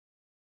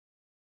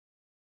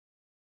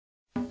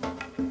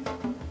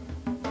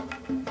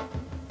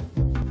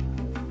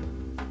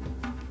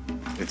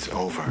It's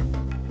over.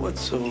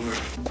 What's over?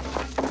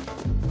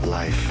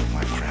 Life,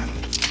 my friend.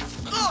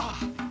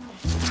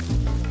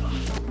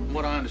 From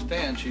what I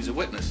understand, she's a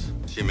witness.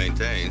 She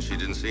maintains she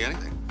didn't see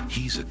anything.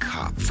 He's a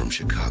cop from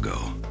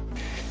Chicago.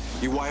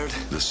 You wired?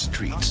 The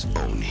streets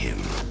own him.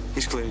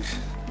 He's clean.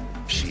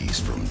 She's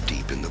from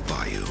deep in the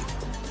bayou.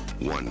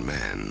 One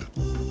man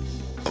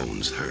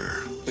owns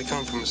her. We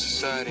come from a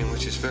society in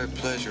which it's very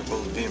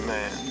pleasurable to be a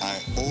man.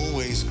 I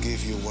always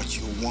give you what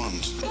you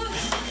want.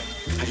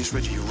 I just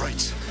read you your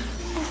rights.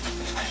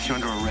 You're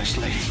under arrest,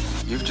 lady.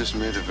 You've just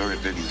made a very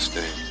big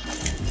mistake.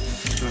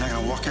 You and I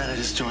gotta walk out of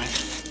this joint.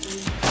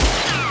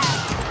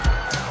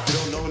 You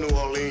don't know New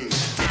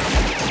Orleans.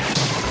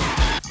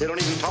 They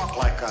don't even talk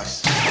like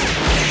us.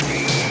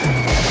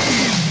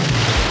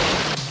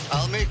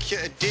 I'll make you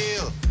a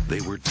deal.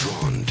 They were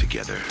drawn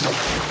together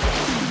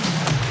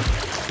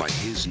by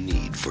his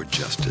need for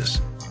justice.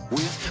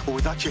 With or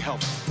without your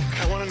help.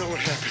 I want to know what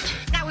happened.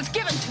 That was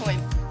given to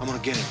him. I'm gonna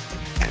get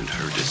him. And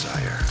her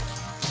desire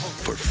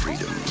for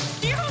freedom.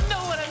 You don't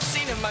know what I've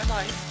seen in my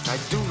life. I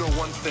do know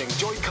one thing.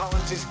 Joey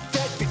Collins is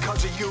dead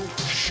because of you.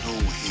 Show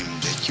him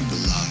that you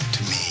belong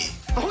to me.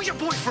 Who's your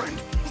boyfriend?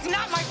 He's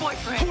not my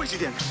boyfriend. Who is he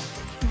then?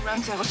 He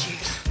runs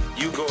Algiers.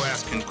 You go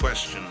asking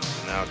questions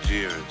in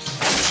Algiers.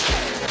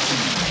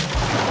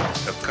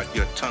 They'll cut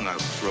your tongue out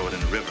and throw it in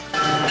the river.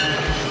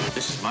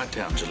 This is my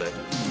town, Gillette.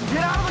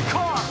 Get out of the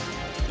car!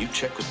 You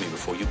check with me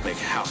before you make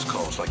house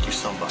calls like you're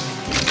somebody.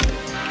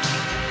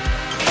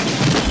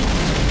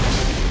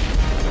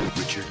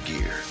 Richard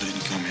Gere. I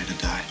didn't come here to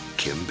die.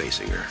 Kim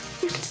Basinger.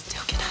 You can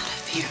still get out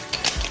of here.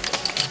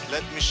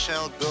 Let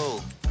Michelle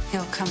go.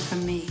 He'll come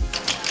from me.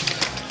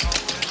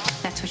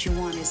 That's what you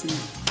want, isn't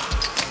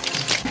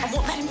it? I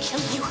won't let him kill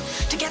you.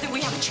 Together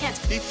we have a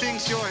chance. He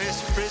thinks you're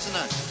his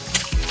prisoner.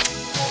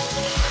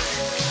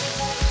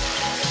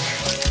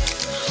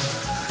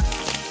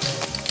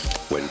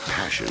 When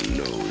passion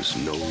knows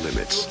no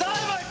limits, Die,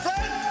 my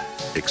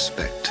friend!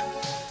 expect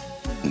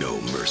no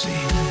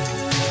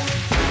mercy.